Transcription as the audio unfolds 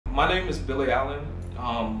My name is Billie Allen.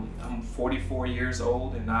 I'm 44 years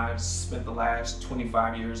old and I've spent the last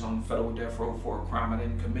 25 years on federal death row for a crime I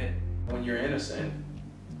didn't commit. When you're innocent,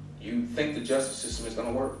 you think the justice system is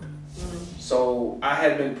gonna work. So I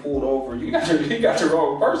had been pulled over. You got the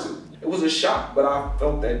wrong person. It was a shock, but I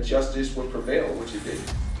felt that justice would prevail, which it did.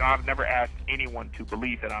 I've never asked anyone to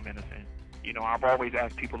believe that I'm innocent. You know, I've always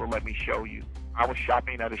asked people to let me show you. I was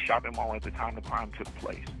shopping at a shopping mall at the time the crime took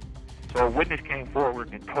place. So a witness came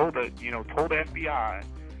forward and told the FBI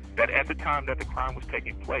that at the time that the crime was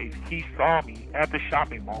taking place, he saw me at the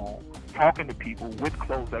shopping mall talking to people with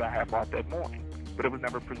clothes that I had bought that morning. But it was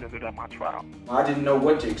never presented at my trial. I didn't know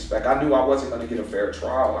what to expect. I knew I wasn't going to get a fair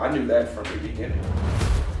trial. I knew that from the beginning.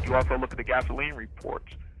 You also look at the gasoline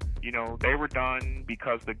reports. You know, they were done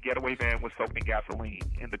because the getaway van was soaked in gasoline.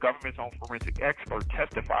 And the government's own forensic expert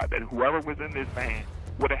testified that whoever was in this van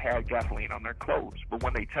would have had gasoline on their clothes. But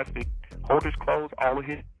when they tested Holder's clothes, all of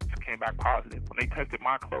his came back positive. When they tested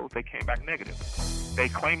my clothes, they came back negative. They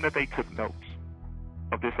claimed that they took notes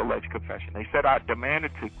of this alleged confession. They said I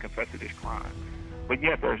demanded to confess to this crime. But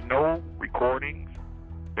yet there's no recordings,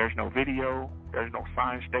 there's no video, there's no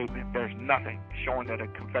signed statement, there's nothing showing that a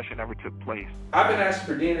confession ever took place. I've been asking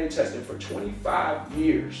for DNA testing for 25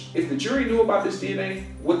 years. If the jury knew about this DNA,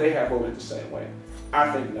 would they have voted the same way?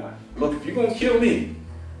 I think not. Look, if you're gonna kill me,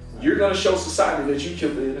 you're gonna show society that you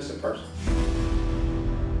killed the innocent person.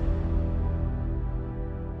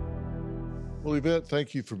 Well, Yvette,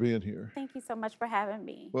 thank you for being here. Thank you so much for having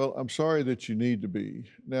me. Well, I'm sorry that you need to be.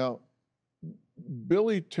 Now,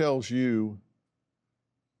 Billie tells you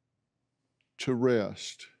to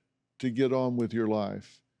rest, to get on with your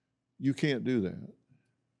life. You can't do that.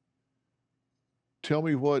 Tell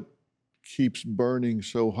me what keeps burning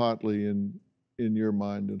so hotly in your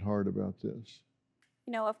mind and heart about this.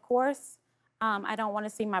 You know, of course, I don't want to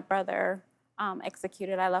see my brother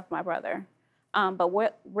executed. I love my brother. But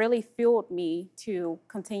what really fueled me to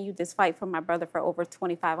continue this fight for my brother for over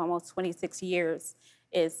 25, almost 26 years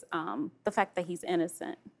is the fact that he's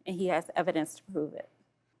innocent and he has evidence to prove it.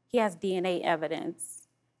 He has DNA evidence.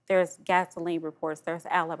 There's gasoline reports. There's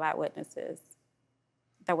alibi witnesses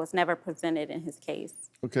that was never presented in his case.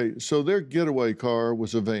 Okay, so their getaway car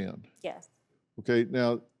was a van. Yes. Okay,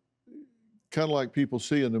 now, kind of like people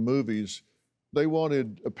see in the movies, they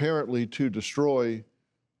wanted apparently to destroy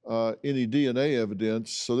any DNA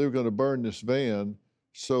evidence, so they were going to burn this van.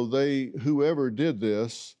 So whoever did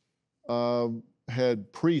this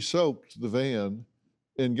had pre-soaked the van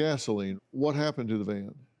in gasoline. What happened to the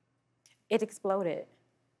van? It exploded.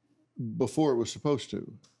 Before it was supposed to?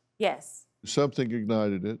 Yes. Something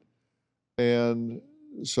ignited it, and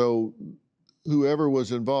so whoever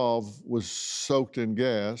was involved was soaked in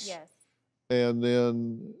gas. Yes. And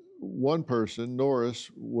then one person, Norris,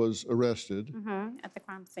 was arrested. At the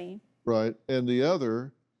crime scene. Right, and the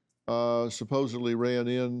other supposedly ran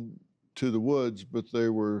in to the woods, but they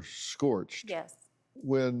were scorched. Yes.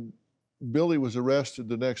 When Billie was arrested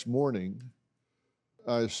the next morning,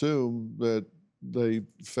 I assume that they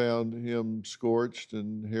found him scorched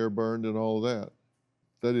and hair burned and all of that.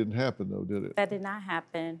 That didn't happen though, did it? That did not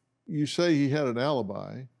happen. You say he had an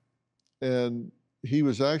alibi, and he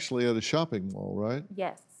was actually at a shopping mall, right?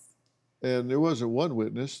 Yes. And there wasn't one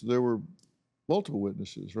witness, there were multiple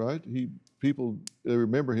witnesses, right? They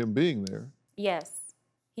remember him being there. Yes.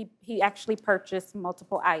 He actually purchased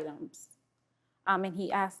multiple items. And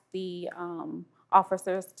he asked the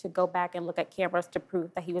officers to go back and look at cameras to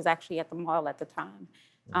prove that he was actually at the mall at the time.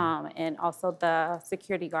 And also the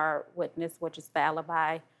security guard witness, which is the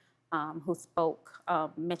alibi, who spoke,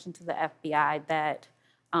 mentioned to the FBI that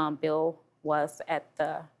Bill was at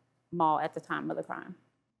the mall at the time of the crime.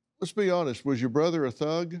 Let's be honest, was your brother a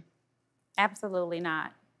thug? Absolutely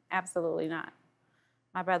not. Absolutely not.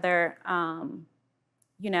 My brother,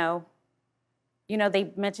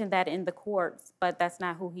 they mentioned that in the courts, but that's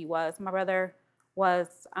not who he was. My brother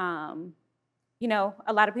was, a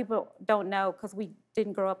lot of people don't know because we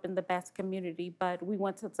didn't grow up in the best community, but we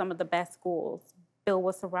went to some of the best schools. Bill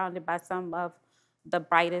was surrounded by some of the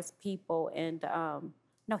brightest people, and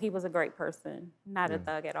no, he was a great person, not a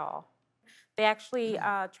thug at all. They actually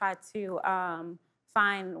tried to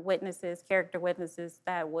find witnesses, character witnesses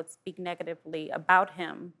that would speak negatively about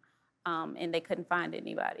him, and they couldn't find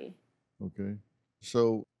anybody. Okay.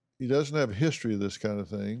 So he doesn't have a history of this kind of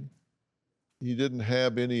thing. He didn't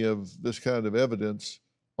have any of this kind of evidence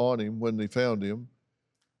on him when they found him,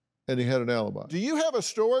 and he had an alibi. Do you have a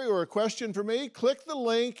story or a question for me? Click the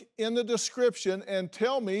link in the description and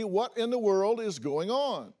tell me what in the world is going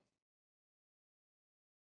on.